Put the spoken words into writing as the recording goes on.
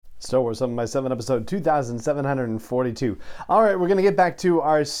Star Wars 7x7, episode 2742. All right, we're going to get back to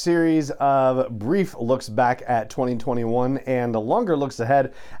our series of brief looks back at 2021 and longer looks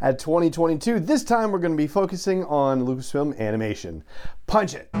ahead at 2022. This time we're going to be focusing on Lucasfilm Animation.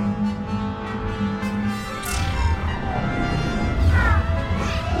 Punch it!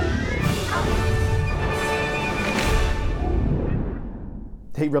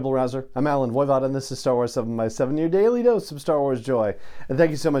 Hey Rebel Rouser, I'm Alan Voivod and this is Star Wars 7x7, your daily dose of Star Wars joy. And thank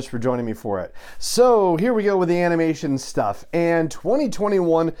you so much for joining me for it. So here we go with the animation stuff. And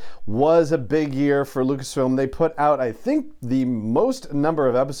 2021 was a big year for Lucasfilm. They put out, I think, the most number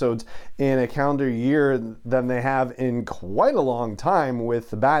of episodes in a calendar year than they have in quite a long time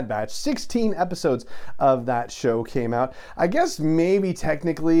with The Bad Batch. 16 episodes of that show came out. I guess maybe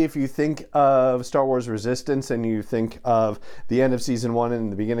technically if you think of Star Wars Resistance and you think of the end of Season 1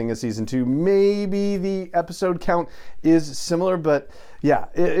 and the beginning of Season 2, maybe the episode count is similar, but yeah,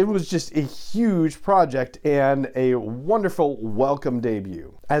 it was just a huge project and a wonderful welcome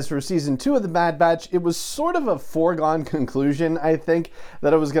debut. As for Season 2 of The Bad Batch, it was sort of a foregone conclusion, I think,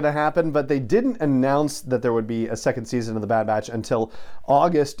 that it was going to happen, but they didn't announce that there would be a second season of The Bad Batch until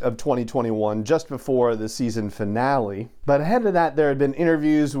August of 2021, just before the season finale. But ahead of that, there had been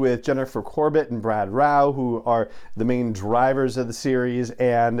interviews with Jennifer Corbett and Brad Rau, who are the main drivers of the series,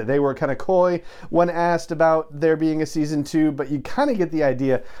 and they were kind of coy when asked about there being a Season 2, but you kind of get the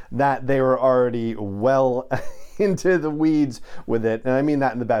idea that they were already well into the weeds with it, and I mean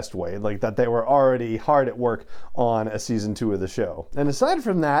that in the best way, like that they were already hard at work on a Season 2 of the show. And aside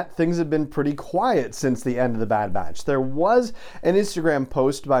from that, things have been pretty quiet since the end of The Bad Batch. There was an Instagram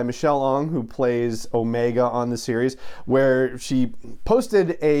post by Michelle Ong, who plays Omega on the series, where she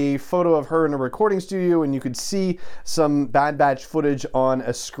posted a photo of her in a recording studio, and you could see some Bad Batch footage on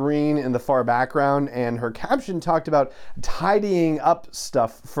a screen in the far background, and her caption talked about tidying up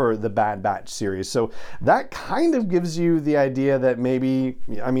stuff for the Bad Batch series. So that kind of gives you the idea that maybe,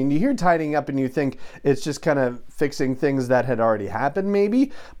 I mean, you hear tidying up and you think it's just kind of fixing things that had already happened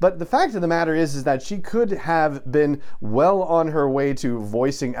maybe, but the fact of the matter is that she could have been well on her way to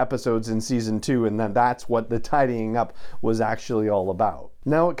voicing episodes in Season 2, and that's what the tidying up was actually all about.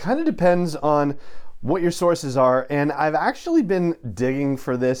 Now, it kind of depends on what your sources are, and I've actually been digging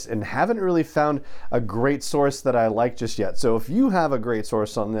for this and haven't really found a great source that I like just yet. So if you have a great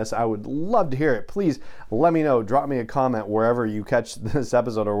source on this, I would love to hear it. Please let me know. Drop me a comment wherever you catch this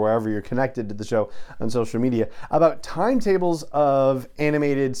episode or wherever you're connected to the show on social media about timetables of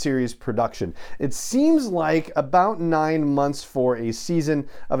animated series production. It seems like about 9 months for a season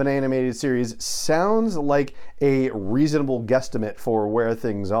of an animated series sounds like a reasonable guesstimate for where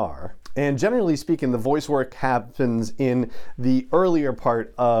things are. And generally speaking, the voice work happens in the earlier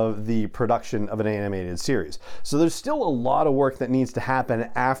part of the production of an animated series. So there's still a lot of work that needs to happen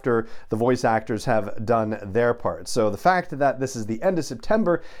after the voice actors have done their part. So the fact that this is the end of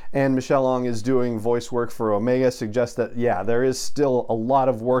September and Michelle Ong is doing voice work for Omega suggests that, yeah, there is still a lot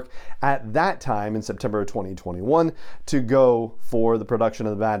of work at that time in September of 2021 to go for the production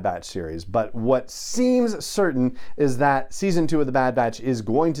of the Bad Batch series. But what seems certain is that Season 2 of the Bad Batch is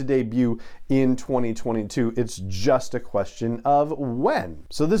going to debut in 2022. It's just a question of when.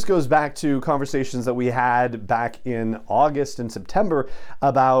 So this goes back to conversations that we had back in August and September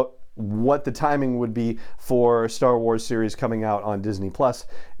about what the timing would be for Star Wars series coming out on Disney Plus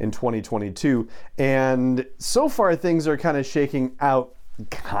in 2022. And so far things are kind of shaking out.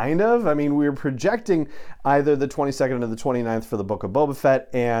 Kind of. I mean, we were projecting either the 22nd or the 29th for the Book of Boba Fett,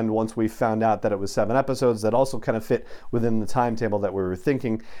 and once we found out that it was 7 episodes, that also kind of fit within the timetable that we were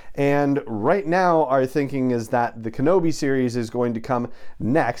thinking. And right now, our thinking is that the Kenobi series is going to come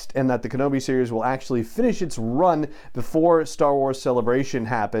next, and that the Kenobi series will actually finish its run before Star Wars Celebration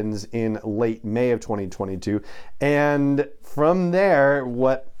happens in late May of 2022. And from there,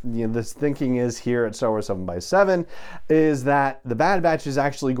 what this thinking is here at Star Wars 7x7 is that The Bad Batch is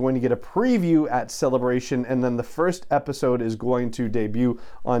actually going to get a preview at Celebration, and then the first episode is going to debut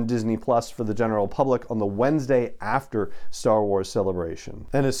on Disney Plus for the general public on the Wednesday after Star Wars Celebration.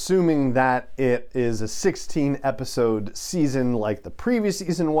 And assuming that it is a 16 episode season like the previous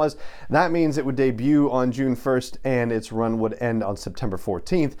season was, that means it would debut on June 1st and its run would end on September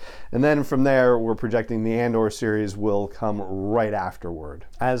 14th. And then from there, we're projecting the Andor series will come right afterward.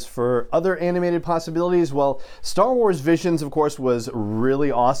 As for other animated possibilities, well, Star Wars Visions, of course, was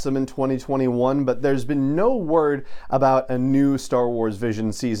really awesome in 2021, but there's been no word about a new Star Wars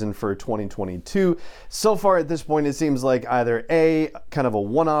Vision season for 2022. So far at this point, it seems like either A, kind of a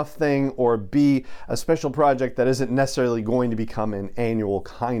one-off thing, or B, a special project that isn't necessarily going to become an annual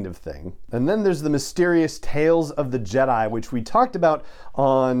kind of thing. And then there's the mysterious Tales of the Jedi, which we talked about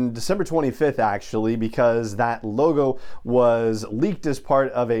on December 25th, actually, because that logo was leaked as part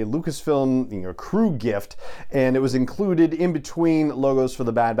of a Lucasfilm crew gift, and it was included in between logos for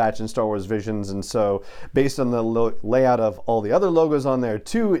the Bad Batch and Star Wars Visions. And so based on the layout of all the other logos on there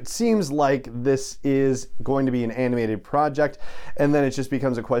too, it seems like this is going to be an animated project, and then it just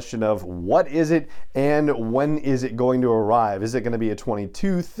becomes a question of what is it and when is it going to arrive? Is it going to be a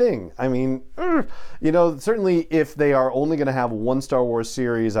 22 thing? I mean, certainly if they are only going to have one Star Wars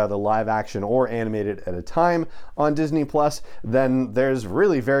series, either live action or animated at a time on Disney Plus, then there's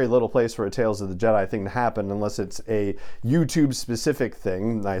really very little place for a Tales of the Jedi thing to happen unless it's a YouTube specific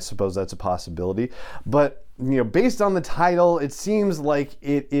thing. I suppose that's a possibility. But based on the title, it seems like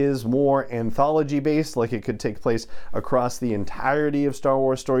it is more anthology based, like it could take place across the entirety of Star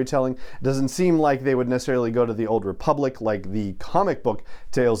Wars storytelling. It doesn't seem like they would necessarily go to the Old Republic like the comic book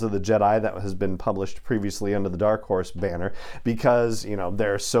Tales of the Jedi that has been published previously under the Dark Horse banner, because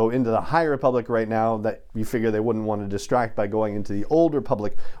they're so into the High Republic right now that you figure they wouldn't want to distract by going into the Old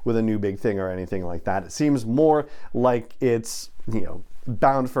Republic with a new big thing or anything like that. It seems more like it's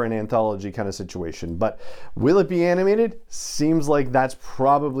bound for an anthology kind of situation. But will it be animated? Seems like that's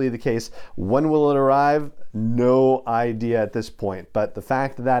probably the case. When will it arrive? No idea at this point, but the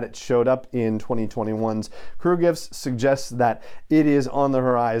fact that it showed up in 2021's crew gifts suggests that it is on the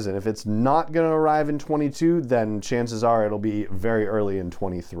horizon. If it's not going to arrive in 22, then chances are it'll be very early in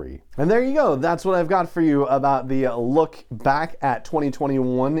 23. And there you go. That's what I've got for you about the look back at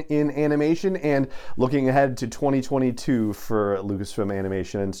 2021 in animation and looking ahead to 2022 for Lucasfilm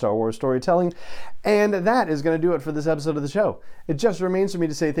Animation and Star Wars storytelling. And that is going to do it for this episode of the show. It just remains for me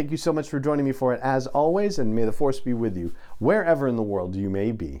to say thank you so much for joining me for it as always, and may the Force be with you wherever in the world you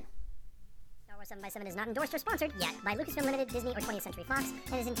may be. Star Wars 7x7 is not endorsed or sponsored yet by Lucasfilm Limited, Disney, or 20th Century Fox,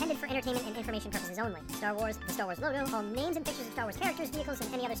 and is intended for entertainment and information purposes only. Star Wars, the Star Wars logo, all names and pictures of Star Wars characters, vehicles,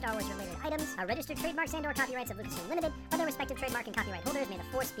 and any other Star Wars related items are registered trademarks and/or copyrights of Lucasfilm Limited, or their respective trademark and copyright holders. May the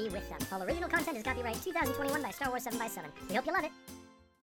Force be with them. All original content is copyright 2021 by Star Wars 7x7. We hope you love it.